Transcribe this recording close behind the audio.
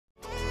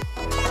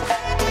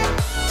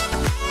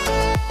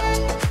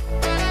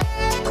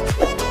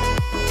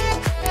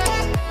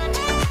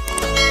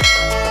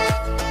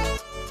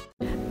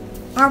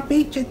Our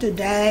picture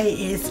today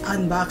is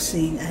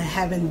unboxing. I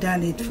haven't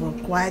done it for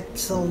quite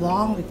so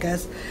long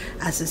because,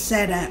 as I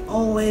said, I'm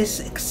always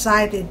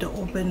excited to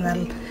open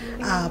my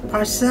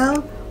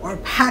parcel or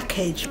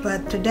package.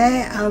 But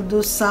today I'll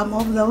do some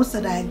of those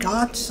that I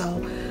got,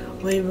 so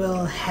we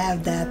will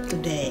have that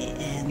today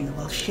and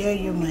we'll share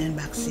you my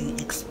unboxing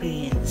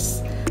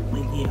experience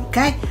with you.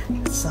 Okay,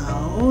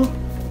 so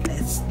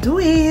let's do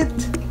it.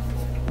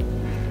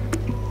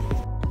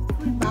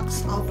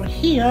 Box over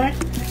here.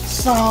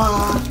 So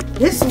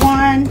this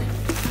one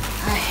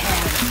I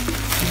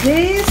have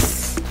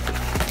this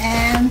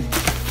and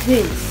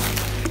this,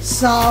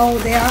 so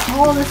they are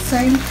all the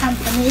same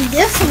company.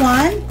 This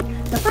one,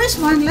 the first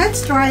one,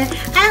 let's try it.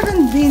 I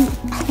haven't been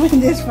doing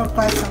this for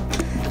quite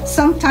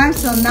some time,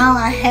 so now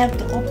I have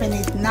to open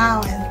it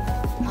now and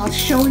I'll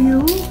show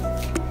you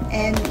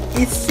and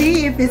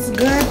see if it's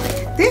good.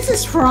 This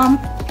is from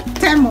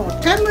Temu.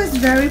 Temu is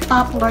very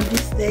popular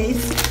these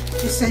days.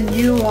 It's a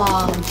new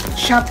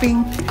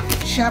shopping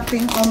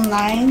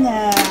online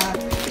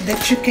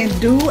that you can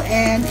do,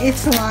 and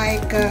it's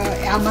like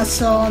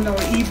Amazon or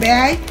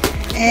eBay,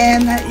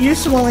 and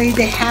usually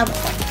they have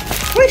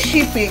free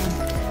shipping,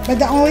 but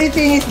the only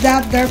thing is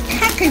that their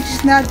package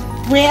is not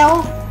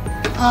well,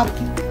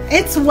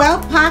 it's well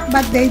packed,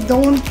 but they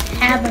don't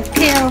have a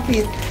care of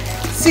it.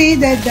 See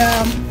that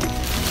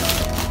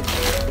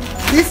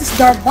this is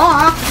their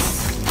box,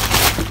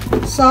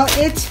 so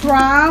it's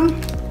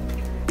from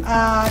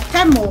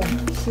Temu.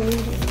 See,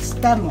 it's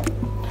Temu.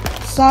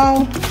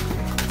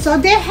 So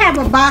they have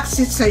a box.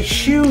 It's a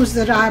shoes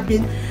that I've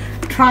been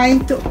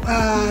trying to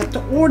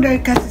order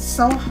because it's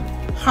so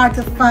hard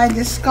to find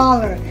this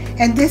color,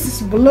 and this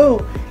is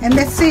blue, and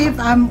let's see if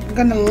I'm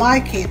gonna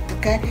like it.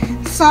 Okay,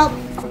 so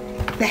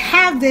they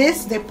have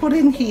this, they put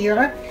in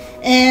here,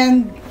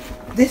 and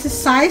this is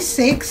size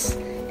 6,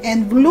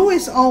 and blue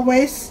is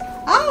always,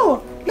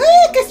 oh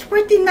look, it's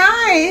pretty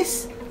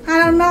nice. I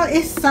don't know,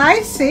 it's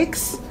size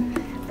 6.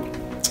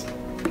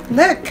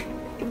 Look,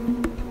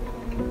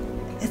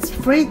 it's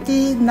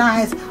pretty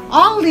nice.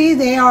 Only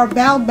they are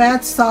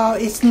velvet, so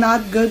it's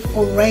not good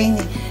for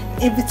raining.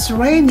 If it's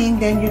raining,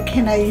 then you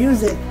cannot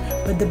use it.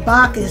 But the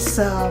back is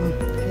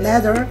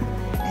leather,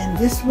 and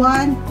this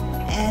one,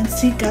 and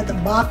see, got the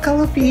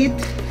buckle of it.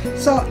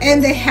 So,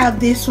 and they have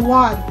this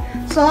one.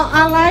 So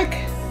I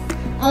like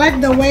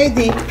the way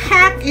they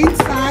pack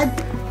inside.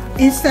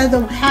 Instead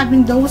of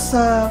having those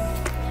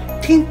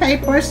thin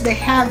papers, they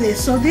have this.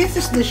 So this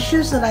is the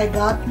shoes that I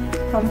got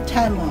from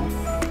Temu,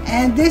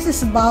 and this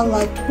is about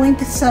like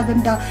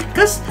 $27,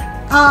 because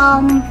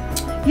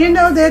you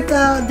know that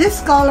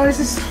these colors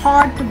is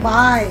hard to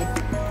buy,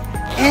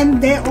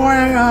 and they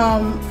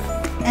are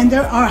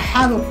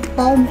have a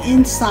foam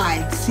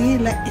inside. See,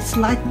 like it's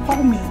like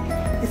foamy,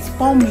 it's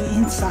foamy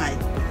inside.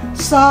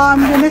 So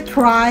I'm gonna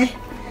try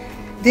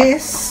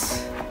this,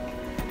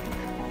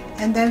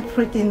 and then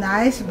pretty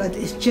nice, but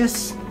it's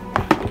just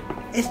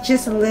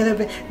a little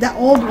bit. The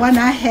old one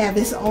I have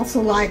is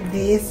also like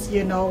this,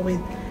 you know,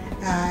 with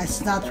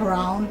it's not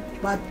round,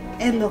 but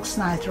it looks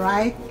nice,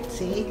 right?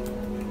 See,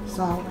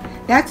 so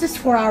that is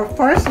for our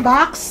first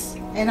box,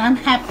 and I'm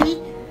happy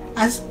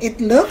as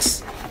it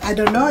looks. I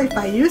don't know if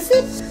I use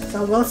it,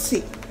 so we'll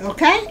see.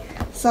 Okay,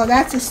 so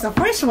that is the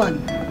first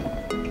one.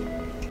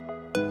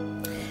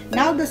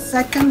 Now the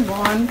second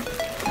one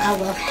I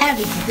will have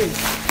is this.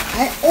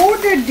 I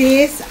ordered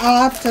this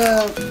at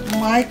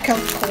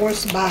Michael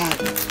Kors bag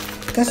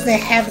because they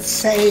have a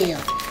sale,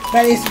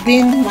 but it's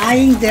been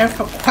lying there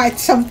for quite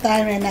some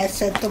time, and I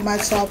said to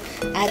myself,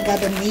 I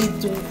gotta need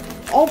to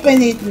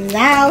open it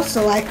now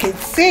so I can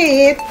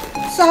see it.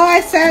 So I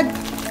said,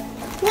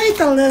 wait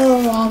a little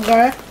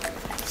longer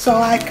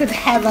so I could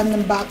have an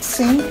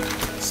unboxing.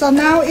 So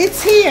now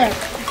it's here.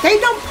 They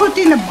don't put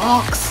in a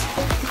box,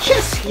 it's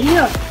just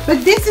here.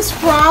 But this is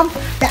from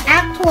the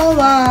actual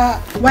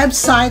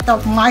website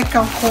of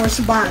Michael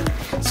Kors bag.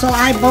 So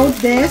I bought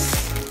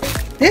this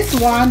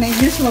one, and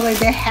usually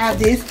they have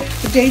this,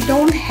 but they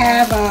don't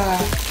have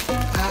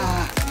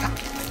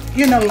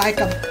you know,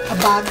 like a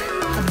bag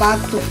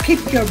to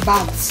keep your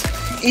bags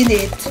in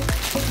it,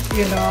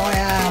 you know.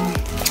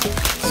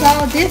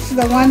 So this is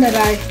the one that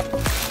I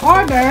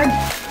ordered.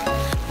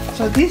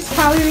 So this is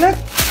how it looks.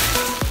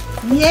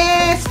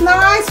 Yes,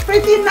 nice,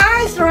 pretty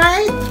nice,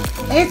 right?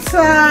 It's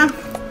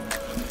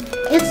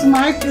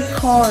Michael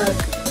Kors,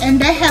 and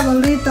they have a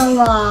little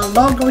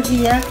logo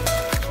here,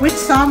 which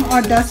some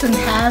or doesn't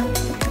have.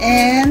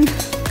 And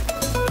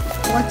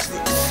what's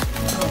this?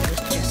 Oh,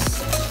 it's just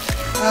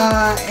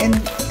and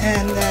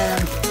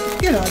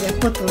you know, they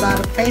put a lot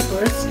of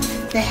papers.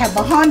 They have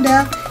a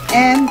Honda,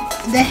 and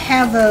they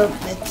have a,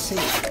 let's see,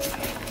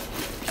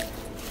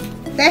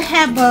 they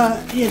have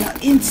a, you know,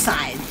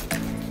 inside,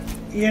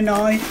 you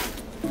know,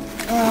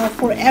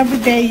 for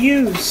everyday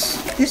use.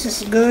 This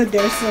is good.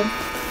 There's a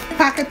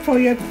pocket for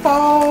your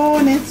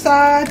phone and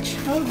such.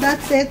 Oh,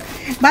 that's it.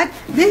 But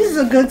this is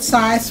a good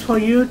size for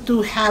you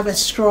to have a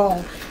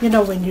stroll, you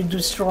know, when you do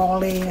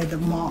strolling at the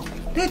mall.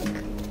 Look,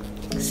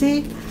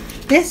 see,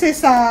 this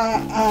is a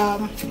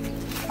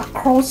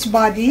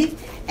crossbody,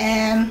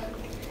 and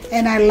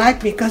And I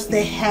like because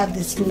they have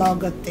this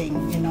logo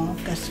thing, you know,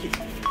 because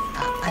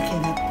I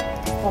cannot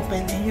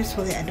open it.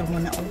 Usually I don't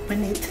want to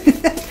open it.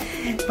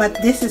 But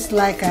this is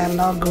like a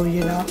logo,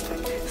 you know.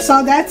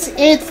 So that's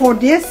it for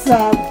this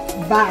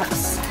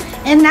box.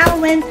 And now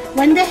when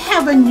they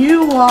have a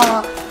new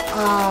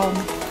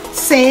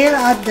sale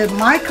at the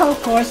Michael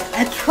Kors,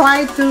 I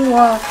try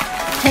to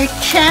take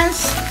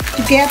chance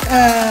to get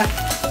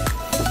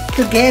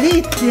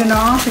it, you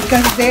know,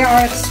 because they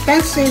are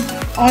expensive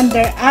on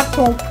their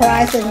actual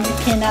price, and you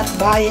cannot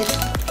buy it.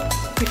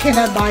 You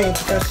cannot buy it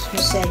because you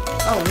say,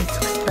 oh, it's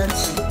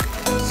expensive,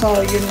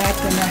 so you're not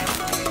gonna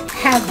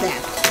have that.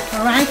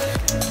 All right.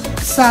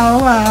 So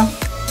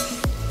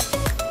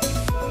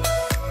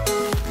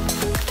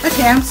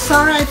okay, I'm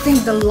sorry. I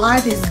think the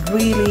light is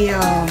really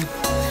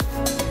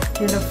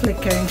you know,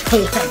 flickering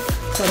the light.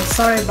 So I'm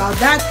sorry about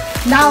that.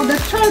 Now the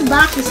third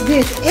box is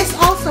this. It's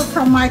also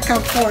from Michael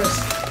Kors,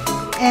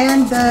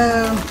 and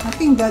I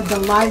think that the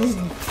light is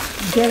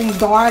getting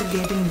dark,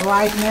 getting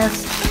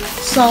brightness.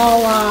 So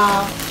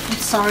I'm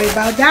sorry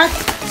about that.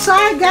 So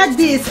I got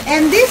this,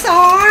 and these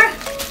are,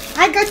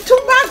 I got 2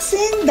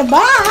 boxes in the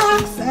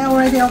box. I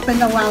already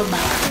opened a while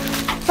back.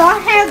 So I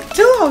have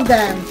 2 of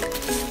them.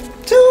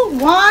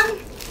 1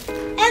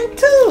 and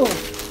 2.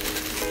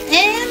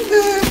 And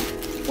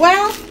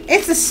well,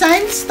 it's the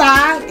same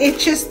style,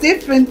 it's just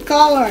different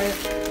color.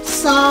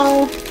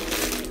 So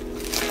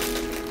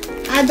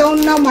I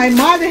don't know, my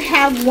mother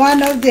have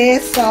one of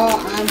this, so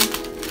I'm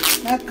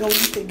not going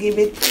to give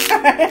it to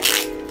her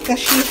because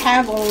she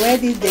have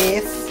already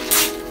this.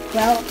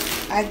 Well,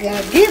 I'm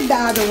gonna give the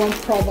other one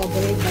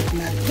probably, but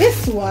not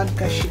this one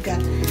because she got,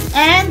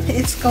 and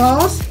it's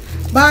closed.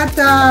 But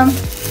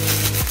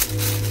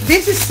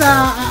this is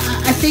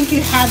I think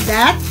you have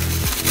that,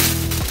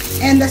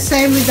 and the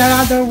same with the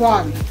other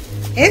one.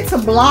 It's a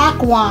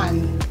black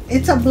one.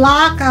 It's a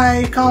black,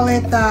 I call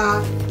it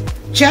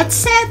Jet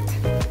Set.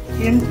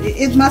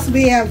 It must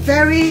be a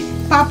very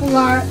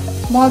popular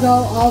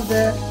model of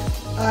the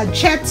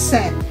Jet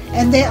Set,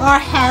 and they all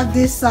have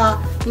this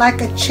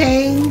like a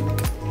chain,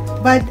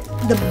 but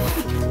the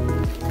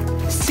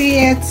see,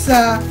 it's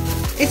a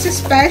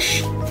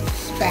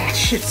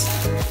spacious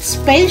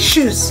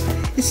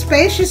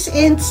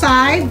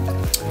inside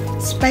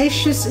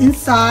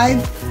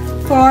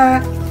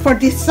for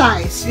this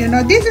size. You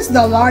know, this is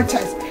the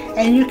largest,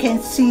 and you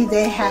can see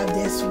they have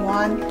this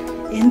one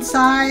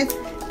inside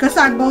because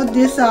I bought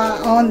this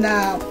on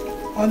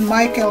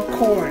Michael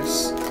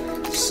Kors.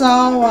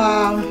 So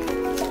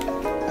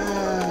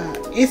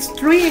it's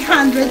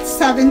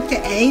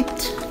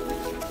 $378.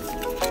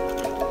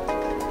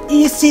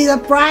 You see the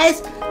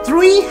price,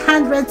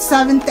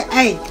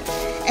 $378,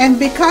 and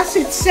because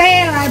it's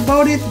sale, I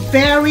bought it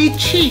very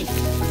cheap.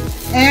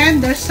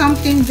 And there's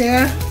something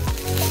there,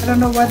 I don't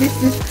know what is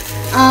this,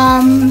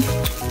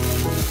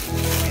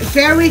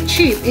 very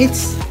cheap.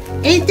 It's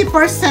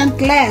 80%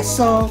 less.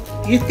 So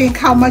you think,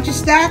 how much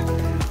is that?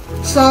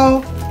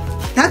 So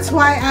that's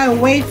why I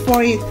wait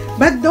for it.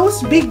 But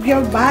those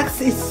bigger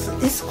bags is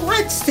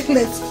quite still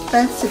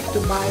expensive to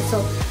buy,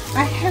 so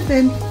I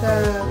haven't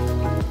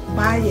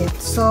buy it.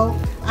 So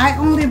I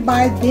only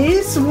buy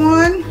this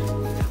one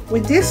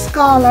with this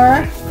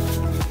color,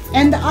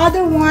 and the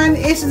other one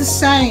is the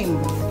same.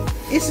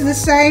 It's the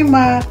same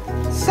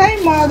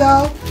same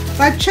model,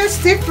 but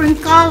just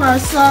different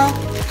colors. So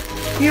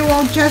you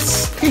will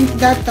just think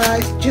that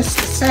it's just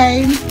the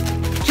same,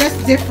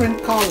 just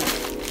different color.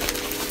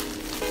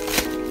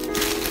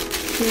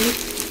 See?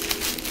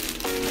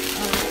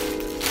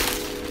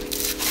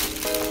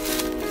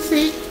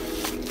 See?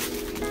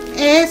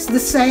 It's the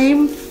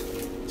same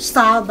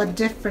style but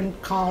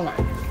different color,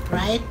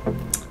 right?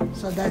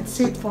 So that's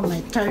it for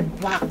my third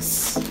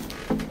box.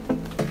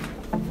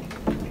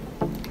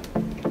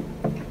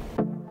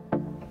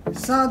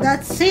 So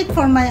that's it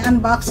for my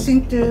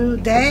unboxing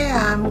today.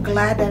 I'm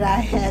glad that I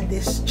had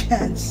this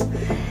chance.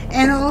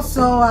 And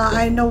also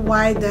I know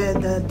why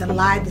the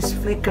light is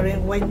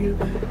flickering. When you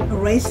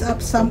raise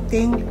up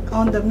something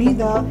on the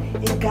middle,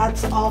 it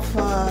gets off,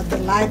 the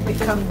light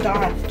become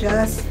dark.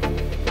 Just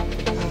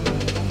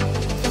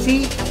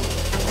see,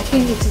 I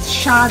think it's a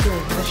shadow.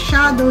 The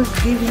shadow is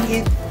giving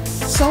it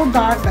so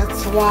dark,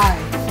 that's why.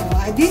 So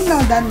I didn't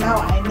know that, now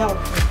I know.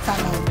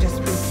 I'll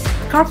just be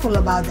careful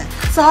about that.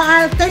 So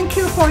I thank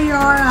you for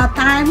your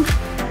time,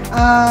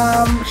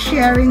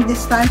 sharing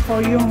this time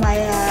for you my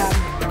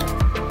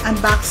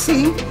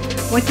unboxing,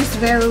 which is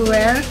very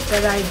rare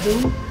that I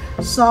do.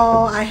 So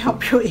I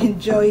hope you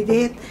enjoyed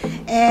it,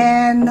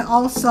 and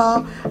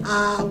also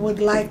would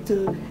like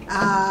to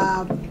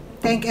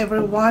thank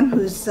everyone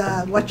who's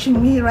watching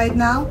me right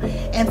now.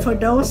 And for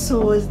those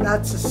who is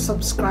not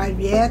subscribed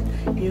yet,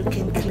 you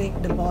can click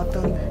the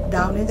button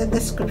down in the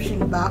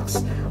description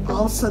box,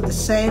 also the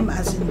same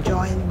as in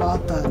join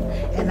button,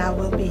 and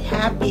I'll be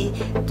happy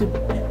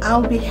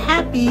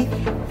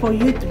for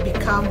you to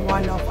become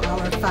one of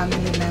our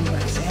family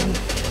members. And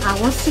I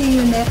will see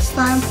you next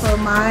time for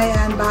my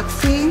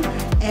unboxing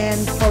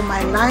and for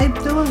my live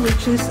tour,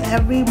 which is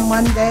every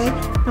Monday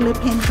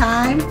Philippine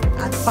time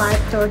at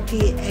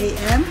 5:30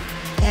 a.m.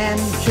 and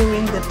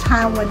during the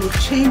time when it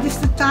changes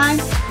the time,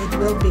 it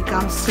will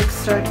become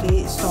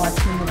 6:30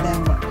 starting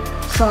November.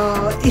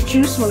 So it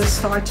usually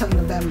starts on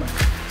November.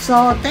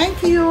 So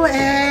thank you,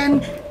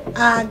 and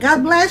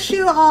God bless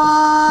you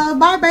all.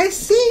 Bye bye.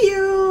 See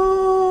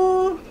you.